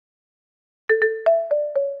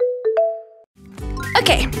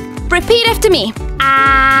Okay, repeat after me.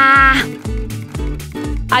 Ah.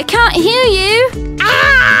 I can't hear you.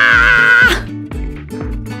 Ah.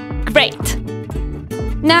 Great.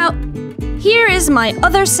 Now, here is my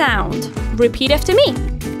other sound. Repeat after me.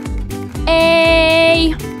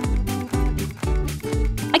 A.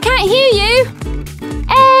 I can't hear you.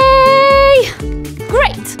 A.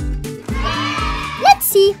 Great. Let's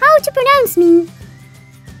see how to pronounce me.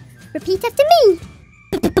 Repeat after me.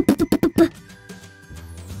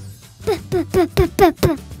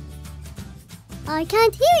 I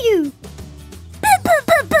can't hear you.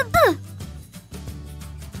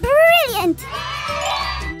 Brilliant!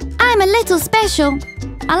 I'm a little special.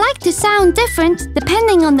 I like to sound different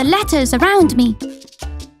depending on the letters around me.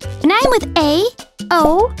 When I'm with A,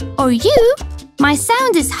 O, or U, my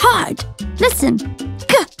sound is hard. Listen.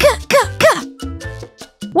 K, k, k, k.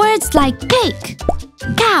 Words like cake,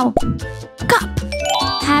 cow, cup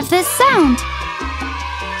have this sound.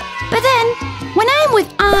 But then, when I'm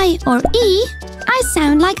with I or E, I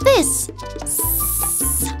sound like this. S.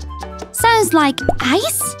 Sounds like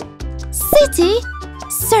ice, city,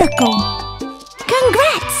 circle.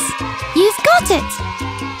 Congrats! You've got it!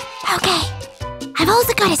 Okay, I've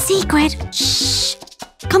also got a secret. Shh!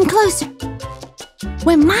 Come closer.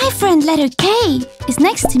 When my friend letter K is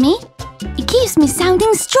next to me, it keeps me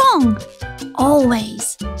sounding strong.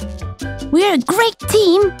 Always. We're a great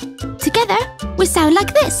team. Together, we sound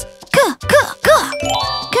like this. K, k, k.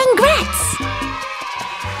 Congrats!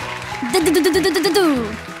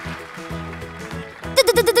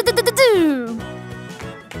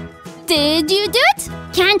 Did you do it?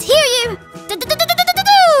 Can't hear you. Da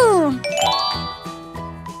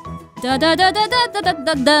da da da da da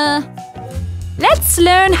da da. Let's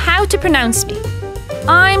learn how to pronounce me.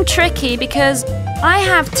 I'm tricky because I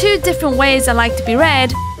have two different ways I like to be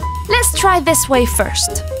read. Let's try this way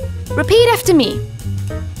first. Repeat after me.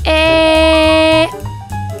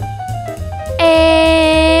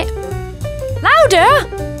 Louder.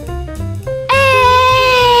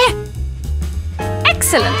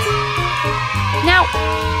 Excellent. Now,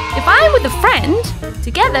 if I'm with a friend,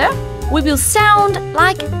 together, we will sound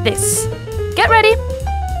like this. Get ready.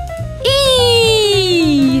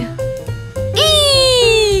 E.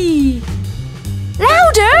 E.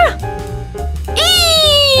 Louder.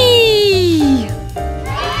 E.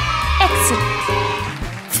 Excellent.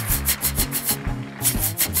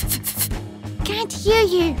 Can't hear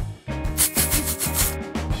you.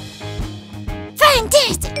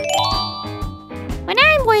 Fantastic! When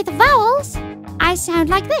I'm with vowels, I sound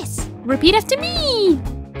like this. Repeat after me.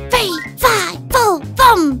 Fee, fi, fo,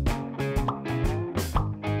 fum.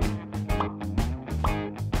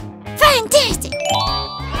 Fantastic!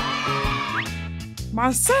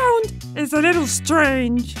 My sound is a little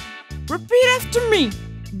strange. Repeat after me.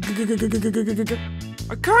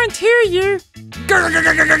 I can't hear you.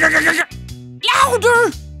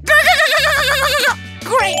 Louder.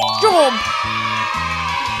 Great job.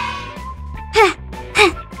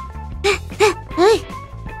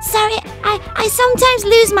 Sorry, I sometimes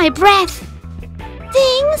lose my breath.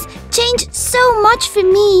 Things change so much for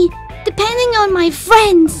me, depending on my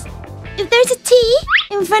friends. If there's a T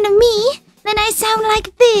in front of me, then I sound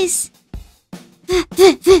like this.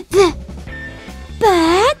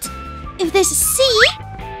 But if there's a C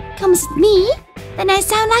comes with me, then I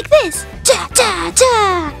sound like this. Ja, ja,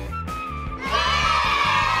 ja.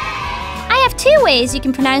 I have two ways you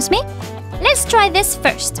can pronounce me. Let's try this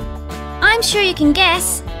first. I'm sure you can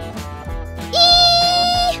guess. E.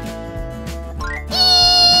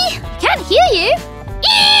 E. Can't hear you.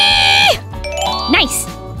 E. Nice.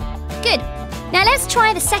 Good. Now let's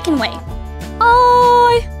try the second way.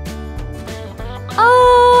 I.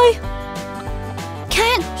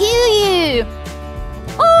 Can't hear you.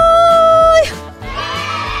 I.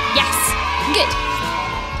 Yes. Good.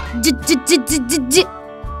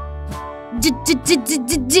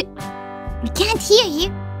 We can't hear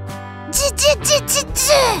you.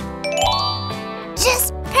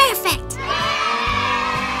 Just perfect.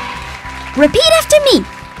 Repeat after me.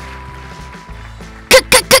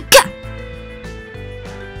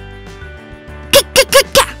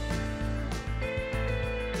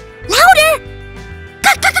 Louder.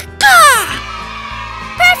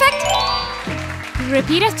 Perfect.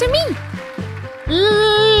 Repeat after me.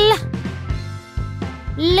 L.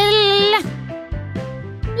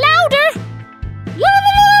 Louder.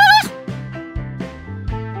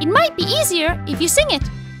 It might be easier if you sing it.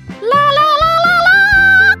 La la la la la.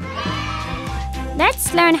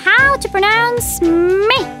 Let's learn how to pronounce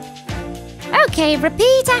me. Okay,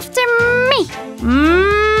 repeat after me.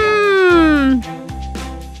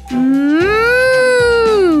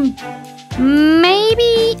 Maybe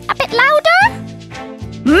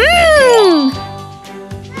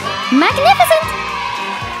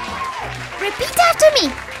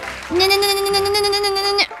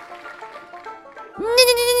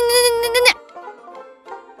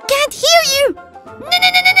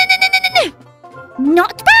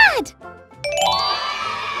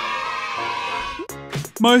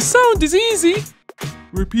My sound is easy.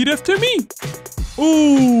 Repeat after me.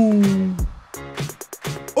 Oh.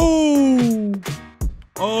 Oh.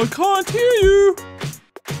 I can't hear you.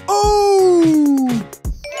 Oh.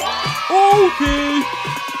 Okay.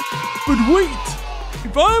 But wait.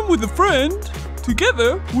 If I'm with a friend,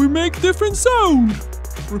 together we make different sound.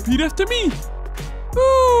 Repeat after me.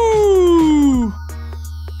 Ooh.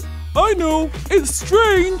 I know, it's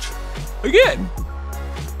strange. Again.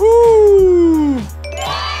 Ooh.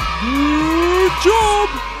 Good job.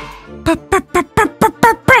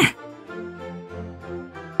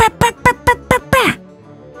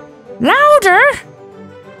 Louder.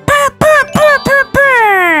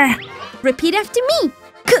 Repeat after me.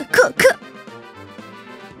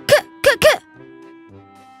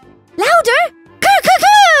 Louder.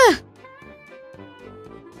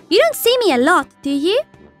 You don't see me a lot, do you?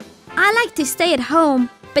 I like to stay at home,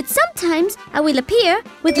 but sometimes I will appear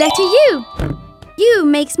with letter U. U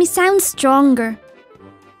makes me sound stronger.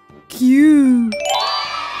 Q.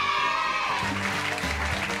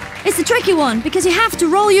 It's a tricky one because you have to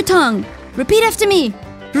roll your tongue. Repeat after me.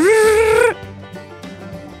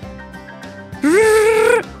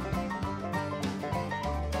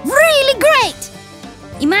 Really great!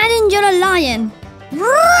 Imagine you're a lion.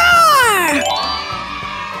 Roar!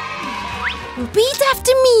 Repeat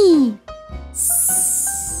after me.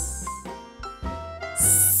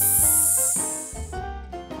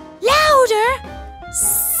 Louder.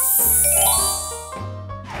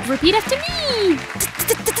 Repeat after me.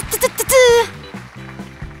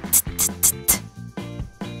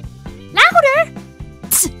 Louder.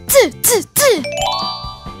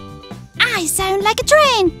 I sound like a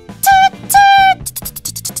train. Ta-da!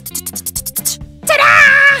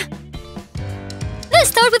 Let's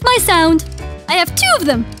start with my sound. I have 2 of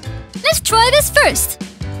them. Let's try this first.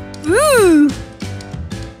 Ooh.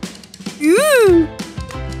 Ooh.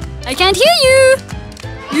 I can't hear you.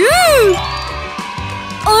 Ooh.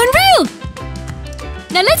 Unreal.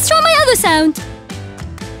 Now let's try my other sound.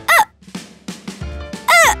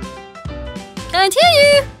 Can't hear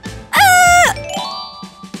you.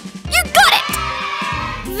 You got it.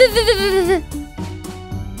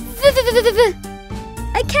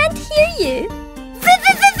 I can't hear you.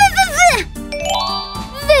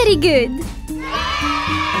 Very good.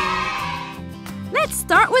 Let's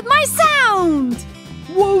start with my sound.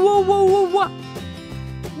 Whoa, whoa, whoa, whoa, whoa.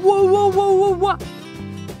 Whoa, whoa, whoa, whoa, whoa.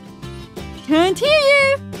 Can't hear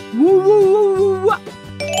you. Whoa, whoa, whoa, whoa, whoa.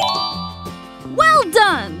 Well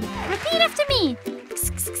done. Repeat after me.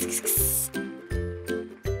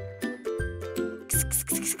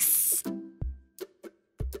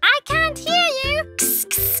 I can't hear you.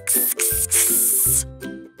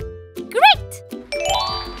 Great.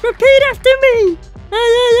 Repeat after me.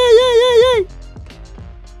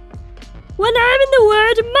 When I'm in the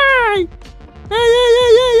word my.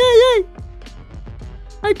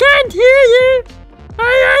 I can't hear you.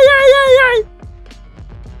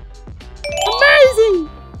 Amazing.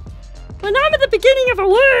 When I'm at the beginning of a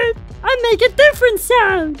word, I make a different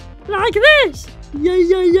sound. Like this. Yeah.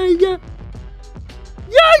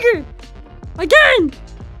 Yogurt. Again.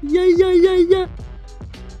 Yeah.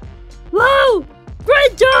 Wow.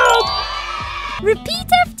 Great job.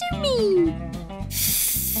 Repeat after me.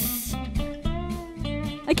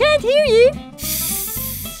 I can't hear you.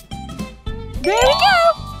 There we go.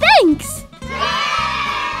 Thanks.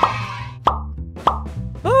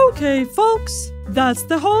 Okay, folks, that's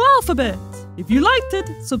the whole alphabet. If you liked it,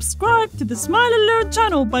 subscribe to the Smile and Learn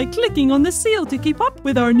channel by clicking on the seal to keep up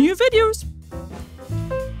with our new videos.